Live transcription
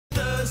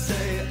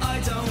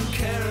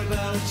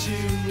you,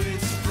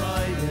 it's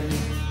Friday,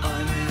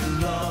 I'm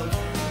in love.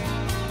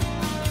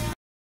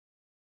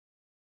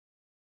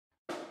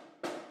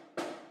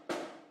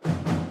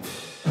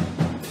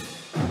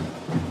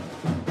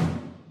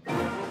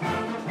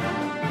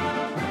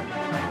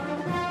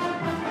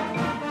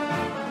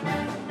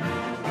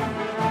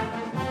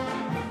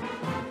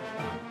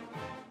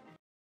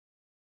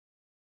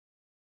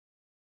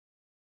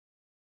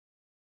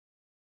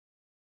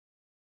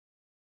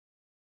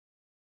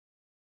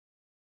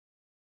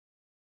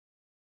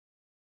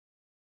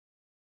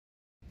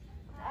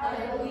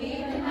 I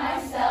believe in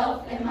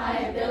myself and my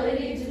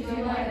ability to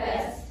do my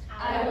best.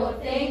 I will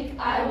think,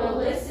 I will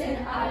listen,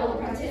 I will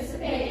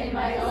participate in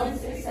my own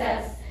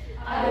success.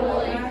 I will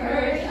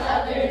encourage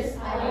others,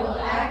 I will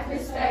act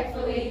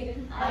respectfully,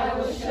 I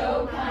will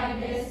show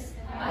kindness,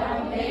 I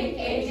will make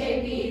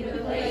AJB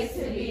the place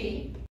to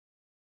be.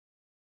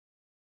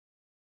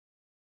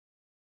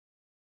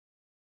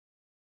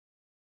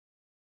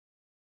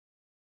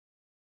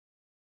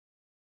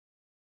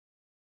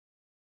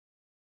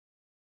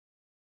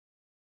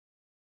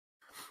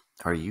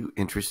 Are you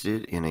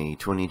interested in a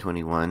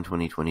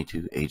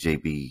 2021-2022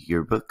 AJB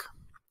yearbook?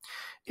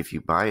 If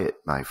you buy it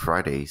by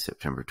Friday,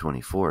 September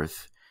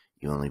 24th,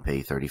 you only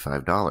pay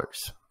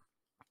 $35.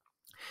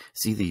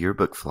 See the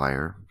yearbook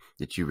flyer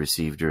that you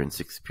received during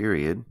 6th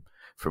period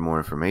for more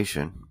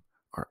information,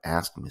 or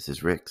ask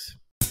Mrs. Ricks.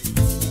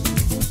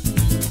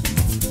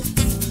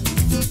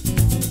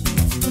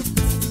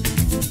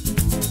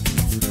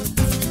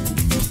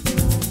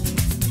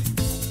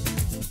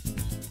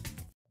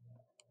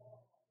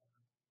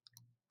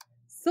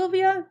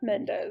 Sylvia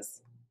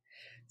Mendez.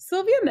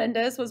 Sylvia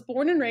Mendez was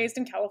born and raised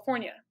in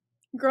California,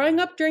 growing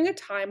up during a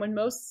time when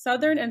most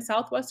southern and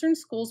southwestern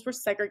schools were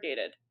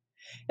segregated.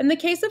 In the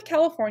case of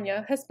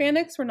California,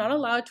 Hispanics were not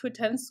allowed to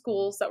attend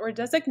schools that were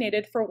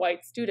designated for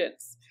white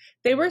students.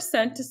 They were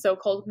sent to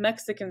so-called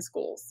Mexican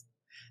schools.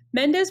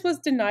 Mendez was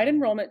denied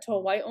enrollment to a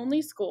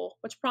white-only school,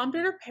 which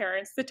prompted her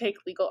parents to take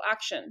legal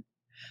action.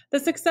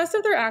 The success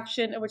of their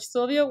action, in which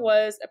Sylvia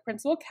was a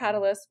principal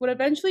catalyst, would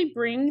eventually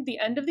bring the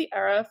end of the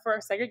era for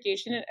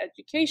segregation in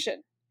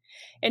education.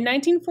 In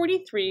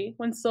 1943,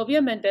 when Sylvia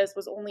Mendez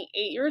was only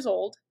 8 years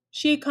old,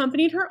 she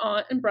accompanied her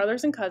aunt and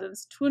brothers and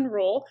cousins to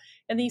enroll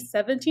in the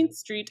 17th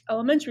Street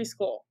Elementary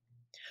School.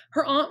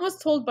 Her aunt was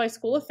told by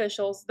school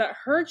officials that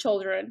her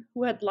children,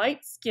 who had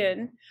light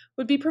skin,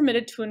 would be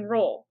permitted to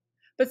enroll,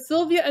 but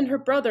Sylvia and her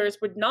brothers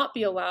would not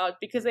be allowed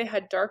because they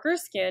had darker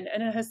skin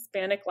and a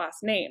Hispanic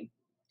last name.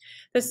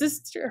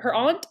 Her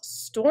aunt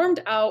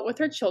stormed out with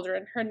her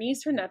children, her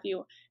niece, her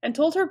nephew, and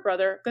told her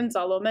brother,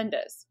 Gonzalo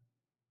Mendez.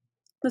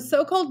 The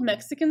so-called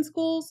Mexican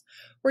schools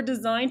were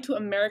designed to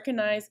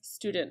Americanize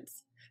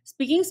students.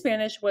 Speaking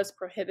Spanish was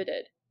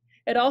prohibited.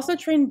 It also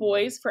trained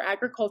boys for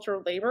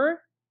agricultural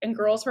labor and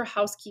girls for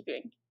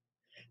housekeeping.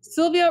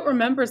 Sylvia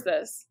remembers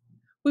this.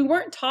 "We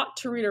weren't taught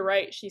to read or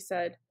write," she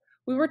said.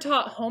 "We were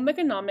taught home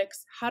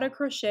economics, how to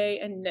crochet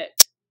and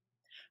knit."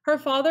 Her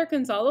father,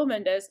 Gonzalo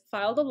Mendez,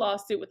 filed a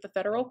lawsuit with the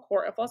Federal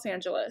Court of Los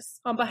Angeles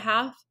on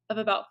behalf of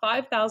about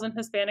 5,000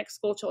 Hispanic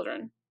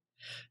schoolchildren.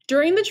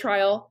 During the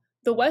trial,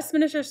 the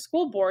Westminster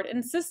School Board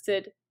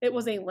insisted it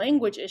was a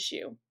language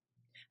issue.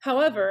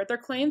 However, their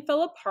claim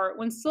fell apart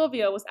when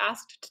Sylvia was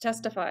asked to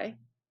testify.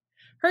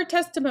 Her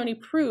testimony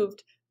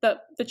proved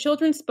that the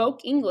children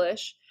spoke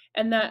English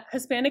and that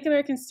Hispanic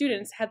American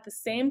students had the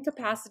same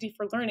capacity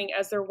for learning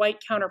as their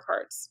white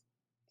counterparts.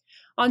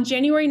 On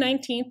January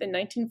 19th, in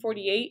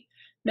 1948,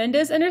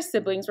 Mendez and her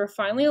siblings were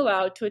finally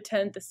allowed to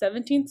attend the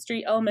 17th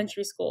Street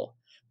Elementary School,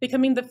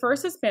 becoming the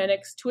first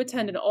Hispanics to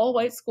attend an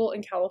all-white school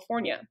in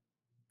California.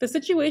 The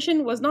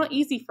situation was not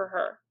easy for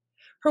her.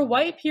 Her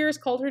white peers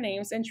called her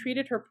names and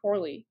treated her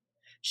poorly.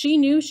 She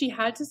knew she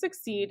had to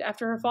succeed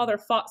after her father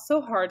fought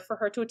so hard for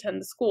her to attend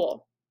the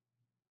school.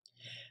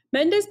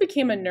 Mendez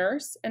became a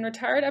nurse and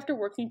retired after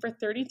working for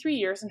 33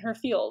 years in her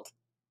field.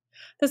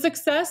 The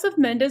success of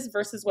Mendez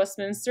versus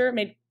Westminster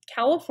made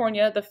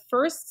California the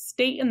first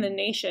state in the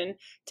nation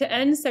to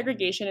end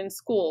segregation in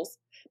schools,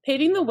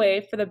 paving the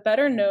way for the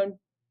better-known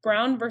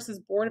Brown versus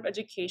Board of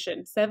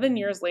Education 7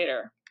 years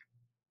later.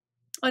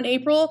 On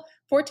April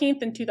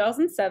 14th in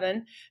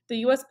 2007, the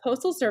U.S.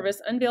 Postal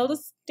Service unveiled a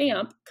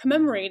stamp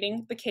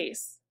commemorating the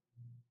case.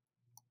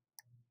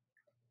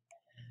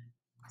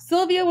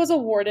 Sylvia was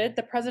awarded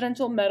the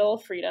Presidential Medal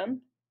of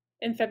Freedom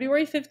in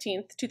February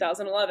 15th,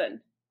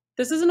 2011.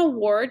 This is an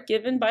award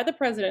given by the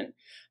president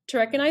to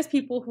recognize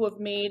people who have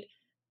made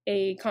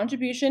a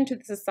contribution to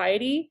the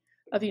society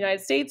of the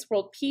United States,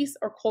 world peace,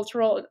 or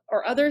cultural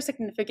or other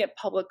significant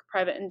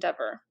public-private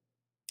endeavor.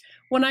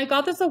 "When I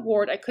got this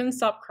award, I couldn't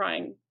stop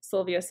crying,"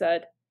 Sylvia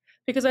said,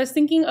 "because I was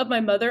thinking of my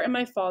mother and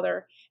my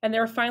father, and they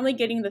were finally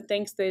getting the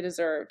thanks they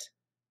deserved.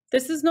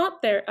 This is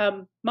not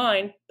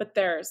mine, but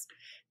theirs.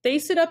 They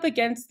stood up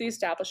against the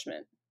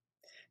establishment."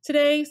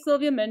 Today,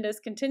 Sylvia Mendez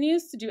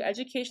continues to do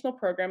educational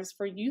programs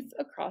for youth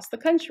across the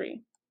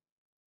country.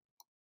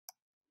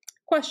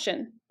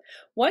 Question: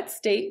 what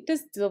state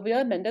does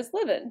Sylvia Mendez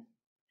live in?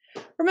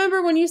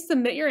 Remember, when you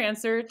submit your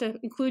answer, to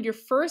include your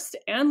first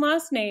and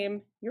last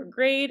name, your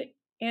grade,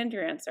 and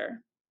your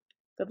answer.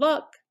 Good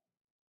luck!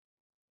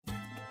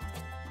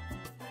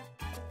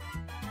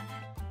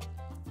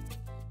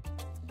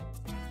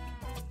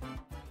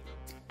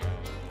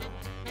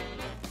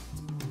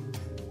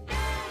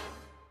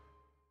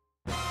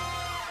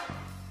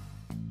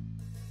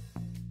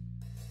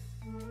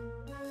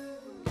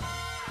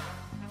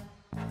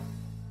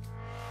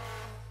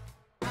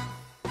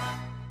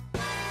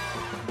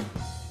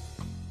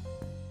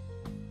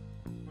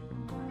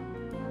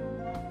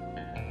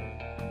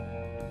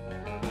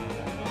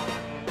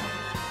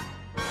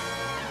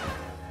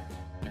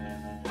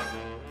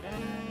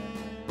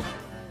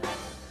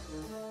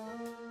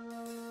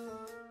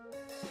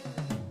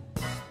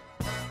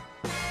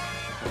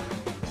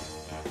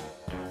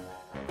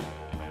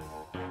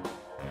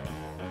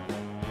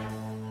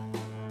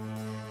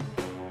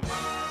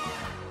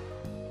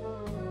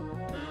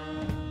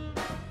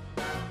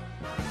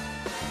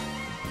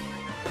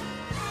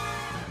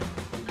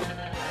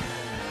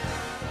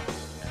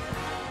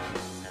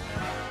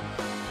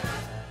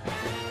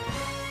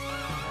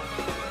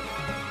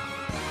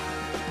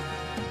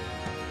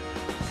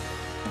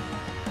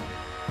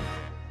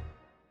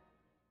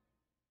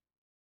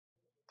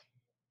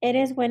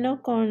 ¿Eres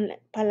bueno con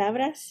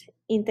palabras?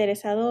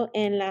 ¿Interesado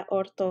en la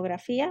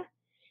ortografía?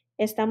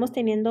 Estamos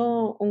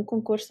teniendo un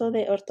concurso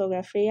de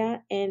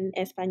ortografía en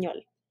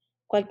español.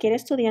 Cualquier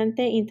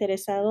estudiante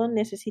interesado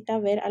necesita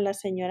ver a la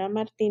señora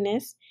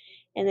Martínez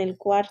en el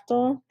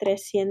cuarto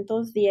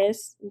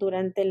 310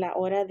 durante la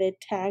hora de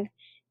tag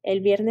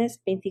el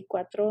viernes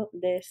 24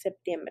 de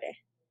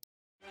septiembre.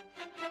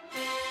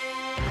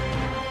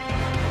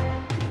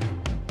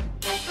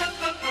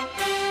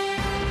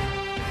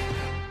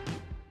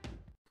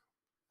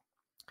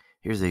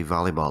 Here's a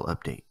volleyball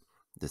update.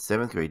 The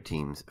 7th grade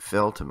teams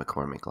fell to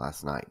McCormick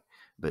last night,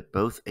 but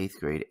both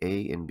 8th grade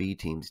A and B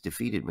teams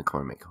defeated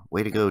McCormick.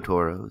 Way to go,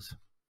 Toros!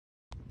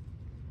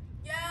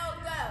 Go,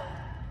 go,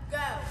 go!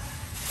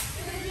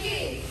 To the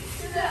G,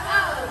 to the